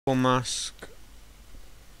Full mask.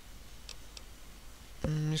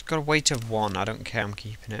 It's got a weight of 1. I don't care. I'm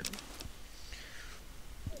keeping it.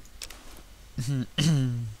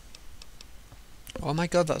 Oh my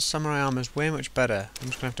god, that samurai armor is way much better. I'm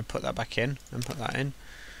just gonna have to put that back in and put that in.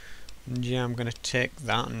 And yeah, I'm gonna take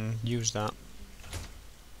that and use that.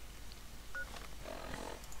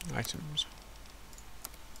 Items.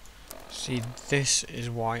 See, this is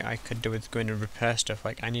why I could do with going to repair stuff.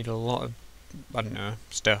 Like, I need a lot of, I don't know,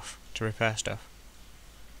 stuff to repair stuff.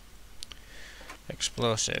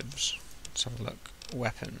 Explosives. Let's have a look.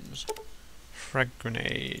 Weapons. Frag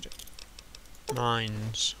grenade.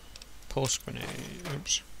 Mines. Pulse grenade.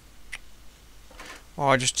 Oops. Oh,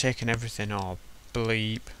 I just taken everything. Oh,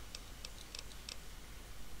 bleep.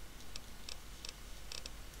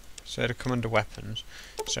 So to come under weapons.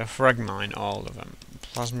 So frag mine, all of them.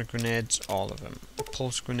 Plasma grenades, all of them.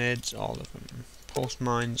 Pulse grenades, all of them. Pulse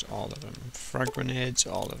mines, all of them. Frag grenades,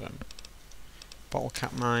 all of them. Bottle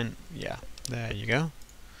cap mine, yeah, there you go.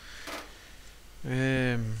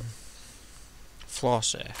 Floor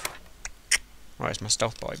safe. Right, it's my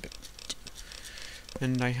stealth boy bit.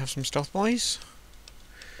 And I have some stealth boys.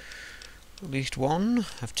 At least one.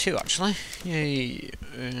 I have 2 actually. Yay.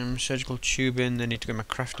 Surgical tubing, they need to go in my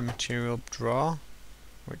crafting material drawer,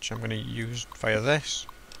 which I'm going to use via this.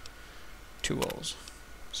 Tools.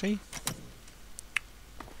 See?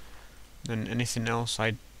 Then anything else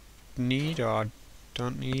I need or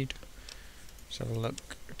don't need. Let's have a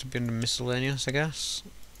look. To be under miscellaneous, I guess.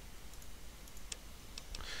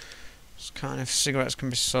 This kind of cigarettes can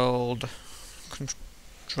be sold.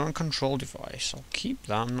 Drone control device. I'll keep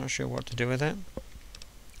that. I'm not sure what to do with it.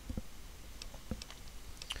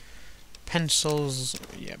 Pencils.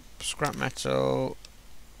 Yep. Scrap metal.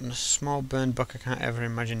 And a small burn book I can't ever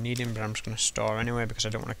imagine needing, but I'm just going to store anyway because I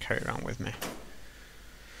don't want to carry it around with me.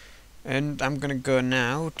 And I'm going to go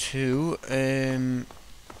now to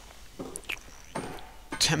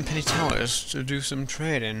 10-penny towers to do some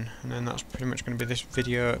trading, and then that's pretty much going to be this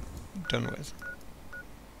video done with.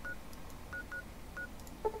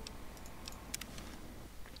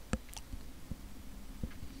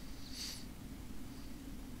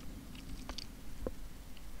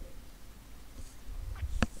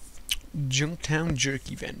 Junktown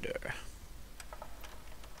Jerky Vendor.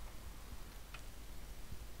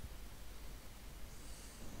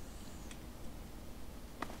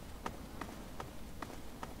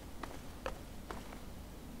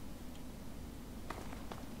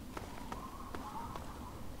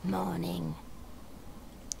 Morning.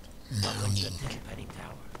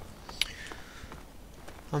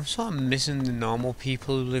 I'm sort of missing the normal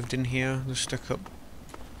people who lived in here, the stuck-up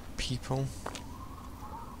people.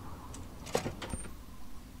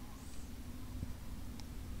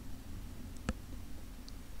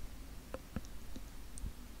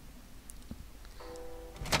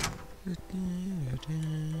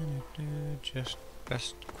 Just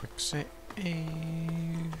best quick save.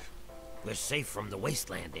 We're safe from the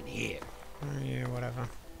wasteland in here. Yeah, whatever.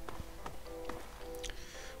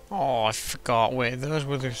 Oh, I forgot. Wait, those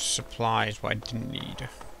were the supplies what I didn't need.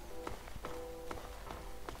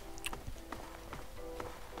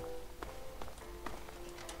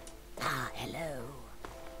 Ah, hello.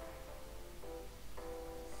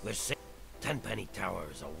 We're safe. 10-penny Tower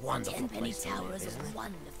is a wonderful 10-penny place to Tower live, is isn't a it?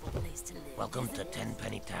 wonderful place to live. Welcome to isn't it?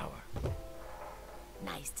 10-penny Tower.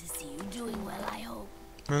 Nice to see you doing well, I hope.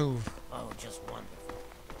 Move. Oh, just wonderful.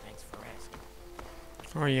 Thanks for asking.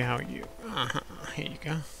 Oh yeah, how are you? Here you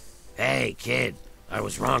go. Hey, kid. I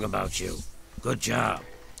was wrong about you. Good job.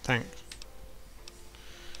 Thanks.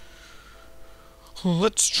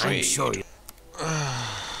 Let's trade. I'm sure you...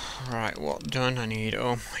 Right, what don't I need?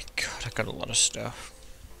 Oh my god, I got a lot of stuff.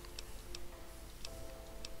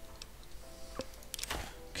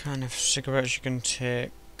 Kind of cigarettes you can take.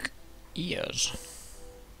 Ears.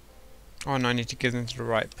 Oh no, I need to give them to the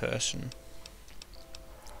right person.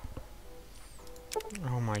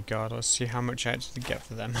 Oh my god, let's see how much I actually get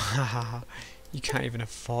for them. You can't even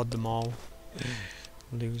afford them all.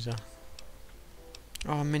 Loser.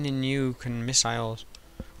 Oh, mini nuke and missiles.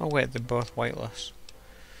 Oh wait, they're both weightless.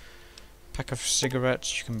 Pack of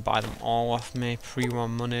cigarettes, you can buy them all off me. Pre-war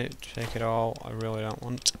money, take it all. I really don't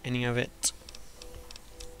want any of it.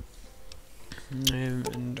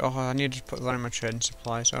 And oh, I need to put that in my trading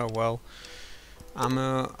supplies. Oh well.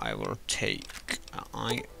 Ammo, I will take.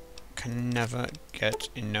 I can never get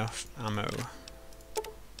enough ammo.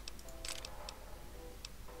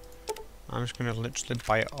 I'm just gonna literally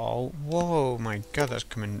buy it all. Whoa, my god, that's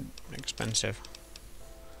coming expensive.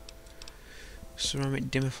 Ceramic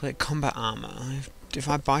dimmer plate, combat armor. If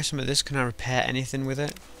I buy some of this, can I repair anything with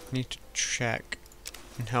it? I need to check.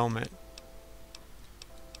 and helmet.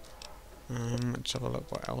 Let's have a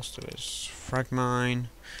look what else there is. Frag mine.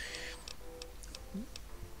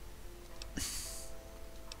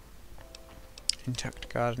 Intact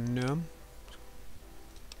garden gnome.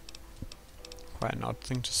 Quite an odd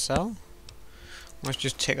thing to sell. Let's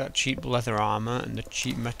just take that cheap leather armor and the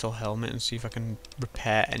cheap metal helmet and see if I can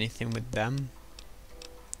repair anything with them.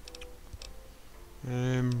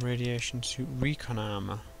 Radiation suit, recon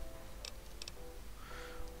armor.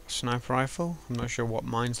 Sniper rifle. I'm not sure what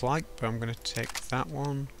mine's like, but I'm going to take that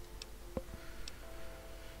one.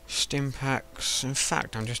 Stim packs. In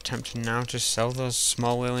fact, I'm just tempted now to sell those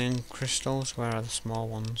small alien crystals. Where are the small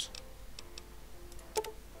ones?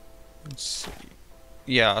 Let's see.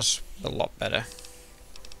 Yeah, that's a lot better.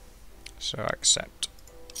 So accept.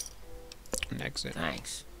 And exit.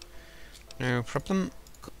 Thanks. No problem.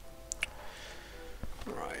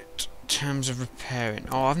 Right. Terms of repairing.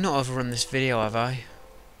 Oh, I've not overrun this video, have I?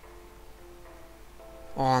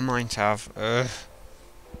 Oh, I might have. Ugh.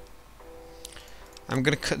 I'm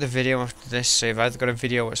gonna cut the video after this, so you've either got a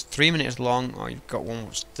video that's 3 minutes long, or you've got one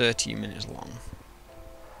that's 30 minutes long.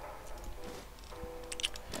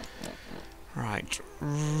 Right,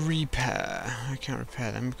 repair. I can't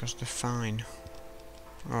repair them because they're fine.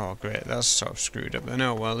 Oh great, that's sort of screwed up then.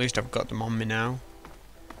 Oh well, at least I've got them on me now.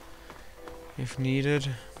 If needed.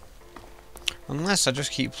 Unless I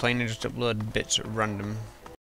just keep playing and just upload bits at random